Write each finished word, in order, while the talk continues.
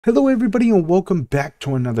Hello everybody and welcome back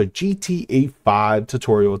to another GTA 5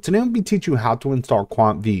 tutorial. Today I'm going to be teaching you how to install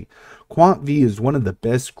QuantV. QuantV is one of the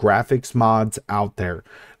best graphics mods out there.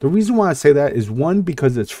 The reason why I say that is one,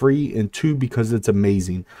 because it's free, and two, because it's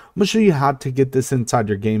amazing. I'm going to show you how to get this inside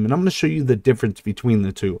your game, and I'm going to show you the difference between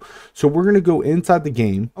the two. So we're going to go inside the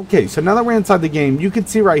game. Okay, so now that we're inside the game, you can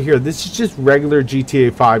see right here, this is just regular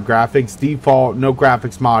GTA 5 graphics, default, no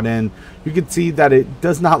graphics mod in. You can see that it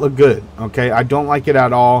does not look good. Okay, I don't like it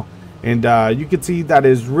at all. And you can see that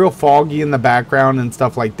is real foggy in the background and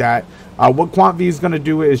stuff like that. What QuantV is going to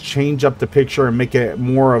do is change up the picture and make it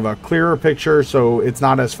more of a clearer picture so it's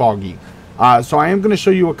not as foggy. So I am going to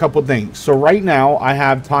show you a couple things. So right now I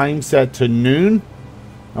have time set to noon.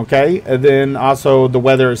 Okay, and then also the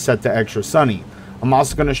weather is set to extra sunny. I'm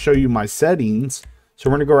also going to show you my settings. So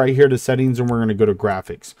we're going to go right here to settings and we're going to go to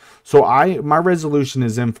graphics. So my resolution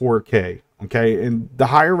is in 4K. Okay, and the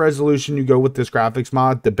higher resolution you go with this graphics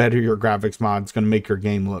mod, the better your graphics mod is going to make your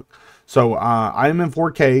game look. So I am in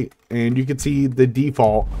 4K, and you can see the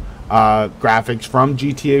default graphics from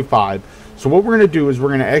GTA 5. So what we're going to do is we're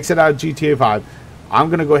going to exit out of GTA 5. I'm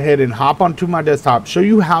going to go ahead and hop onto my desktop, show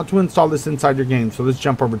you how to install this inside your game. So let's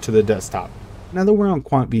jump over to the desktop. Now that we're on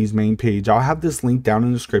QuantV's main page, I'll have this link down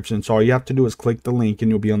in the description. So all you have to do is click the link and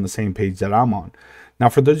you'll be on the same page that I'm on. Now,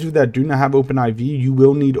 for those of you that do not have OpenIV, you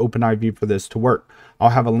will need OpenIV for this to work. I'll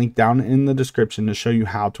have a link down in the description to show you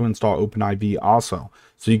how to install OpenIV also,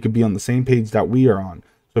 so you could be on the same page that we are on.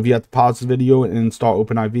 So if you have to pause the video and install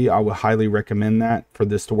OpenIV, I would highly recommend that for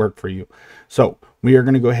this to work for you. So we are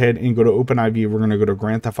going to go ahead and go to OpenIV. We're going to go to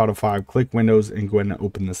Grand Theft Auto 5, click Windows, and go ahead and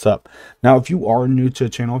open this up. Now, if you are new to the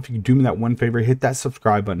channel, if you could do me that one favor, hit that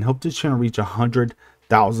subscribe button. Help this channel reach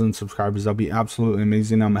 100,000 subscribers. That'll be absolutely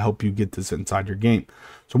amazing. I'm going to help you get this inside your game.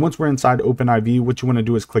 So once we're inside OpenIV, what you want to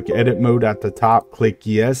do is click edit mode at the top, click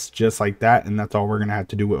yes, just like that. And that's all we're going to have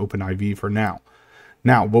to do with OpenIV for now.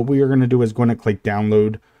 Now, what we are going to do is going to click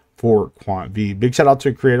download for QuantV. Big shout out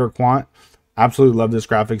to creator Quant. Absolutely love this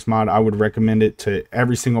graphics mod. I would recommend it to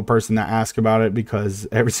every single person that asks about it, because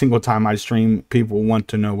every single time I stream, people want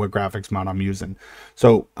to know what graphics mod I'm using.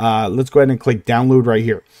 So let's go ahead and click download right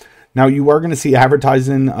here. Now you are going to see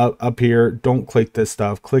advertising up here. Don't click this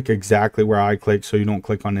stuff. Click exactly where I click so you don't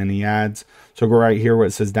click on any ads. So go right here where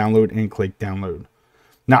it says download and click download.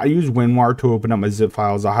 Now I use WinRAR to open up my zip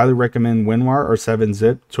files. I highly recommend WinRAR or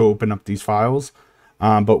 7-zip to open up these files.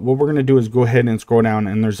 But what we're going to do is go ahead and scroll down,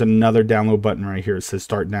 and there's another download button right here. It says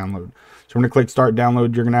start download. So we're going to click start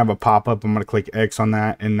download. You're going to have a pop-up. I'm going to click X on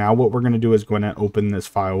that. And now what we're going to do is go ahead and open this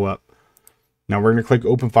file up. Now we're going to click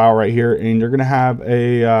open file right here, and you're going to have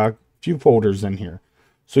a few folders in here.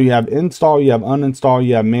 So you have install, you have uninstall,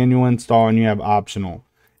 you have manual install, and you have optional.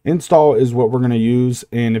 Install is what we're going to use,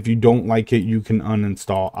 and if you don't like it, you can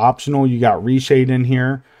uninstall. Optional, you got Reshade in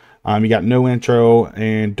here. You got no intro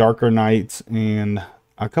and darker nights and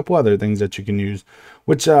a couple other things that you can use,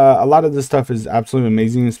 which a lot of this stuff is absolutely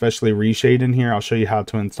amazing, especially Reshade in here. I'll show you how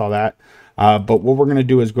to install that. But what we're going to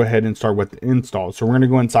do is go ahead and start with the install. So we're going to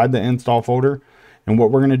go inside the install folder, and what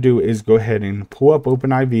we're going to do is go ahead and pull up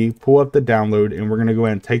OpenIV, pull up the download, and we're going to go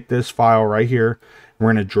ahead and take this file right here. And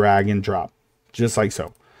we're going to drag and drop just like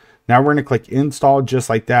so. Now we're going to click install just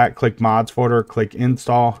like that. Click mods folder, click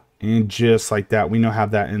install. And just like that, we now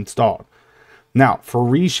have that installed. Now for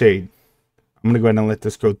Reshade, I'm going to go ahead and let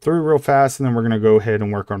this go through real fast, and then we're going to go ahead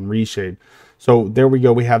and work on Reshade. So there we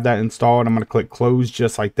go. We have that installed. I'm going to click close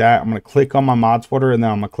just like that. I'm going to click on my mods folder, and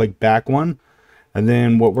then I'm going to click back one. And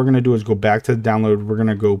then what we're going to do is go back to the download. We're going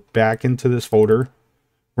to go back into this folder.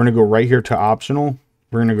 We're going to go right here to optional.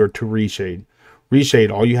 We're going to go to Reshade.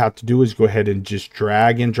 Reshade, all you have to do is go ahead and just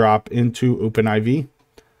drag and drop into OpenIV.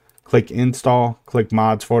 Click install, click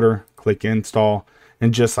mods folder, click install,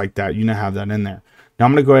 and just like that, you now have that in there. Now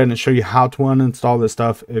I'm going to go ahead and show you how to uninstall this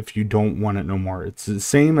stuff if you don't want it no more. It's the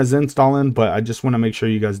same as installing, but I just want to make sure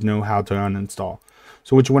you guys know how to uninstall.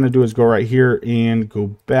 So what you want to do is go right here and go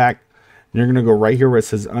back. And you're going to go right here where it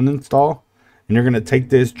says uninstall, and you're going to take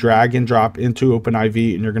this, drag and drop into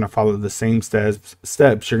OpenIV, and you're going to follow the same steps.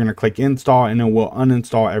 You're going to click install, and it will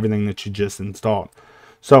uninstall everything that you just installed.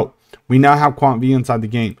 So we now have QuantV inside the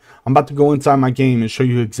game. I'm about to go inside my game and show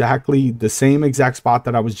you exactly the same exact spot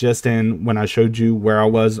that I was just in when I showed you where I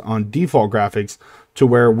was on default graphics to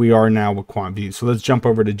where we are now with QuantV. So let's jump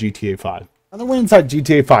over to GTA 5. Now that we're inside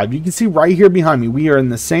GTA 5, you can see right here behind me, we are in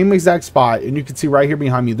the same exact spot, and you can see right here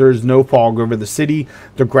behind me, there is no fog over the city.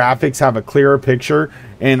 The graphics have a clearer picture,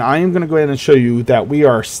 and I am going to go ahead and show you that we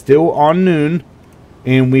are still on noon,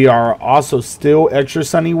 and we are also still extra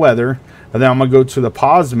sunny weather. And then I'm going to go to the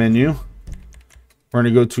pause menu, We're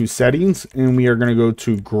going to go to settings, and we are going to go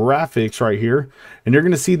to graphics right here. And you're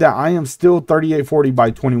going to see that I am still 3840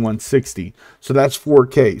 by 2160. So that's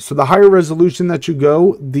 4K. So the higher resolution that you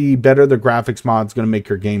go, the better the graphics mod is going to make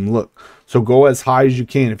your game look. So go as high as you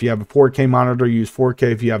can. If you have a 4K monitor, use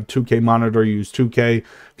 4K. If you have a 2K monitor, use 2K. If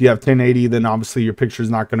you have 1080, then obviously your picture is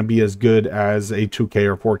not going to be as good as a 2K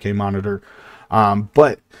or 4K monitor.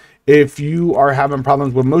 But if you are having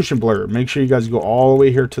problems with motion blur, make sure you guys go all the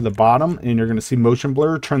way here to the bottom, and you're going to see motion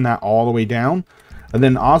blur. Turn that all the way down. And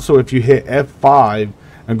then also, if you hit F5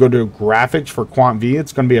 and go to graphics for QuantV,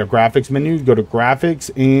 it's going to be a graphics menu. You go to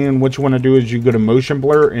graphics, and what you want to do is you go to motion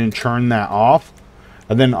blur and turn that off.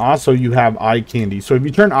 And then also you have eye candy. So if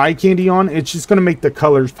you turn eye candy on, it's just going to make the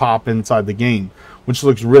colors pop inside the game, which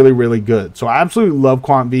looks really, really good. So I absolutely love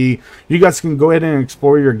QuantV. You guys can go ahead and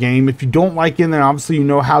explore your game. If you don't like it, then obviously you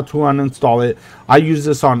know how to uninstall it. I use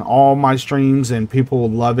this on all my streams, and people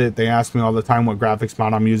love it. They ask me all the time what graphics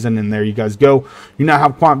mod I'm using, and there you guys go. You now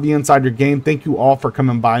have QuantV inside your game. Thank you all for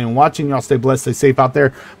coming by and watching. Y'all stay blessed, stay safe out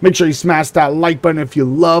there. Make sure you smash that like button if you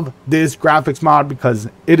love this graphics mod, because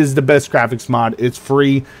it is the best graphics mod. It's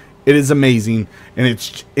free. It is amazing, and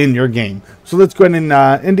it's in your game. So let's go ahead and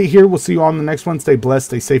end it here. We'll see you all in the next one. Stay blessed,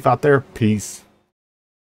 stay safe out there. Peace.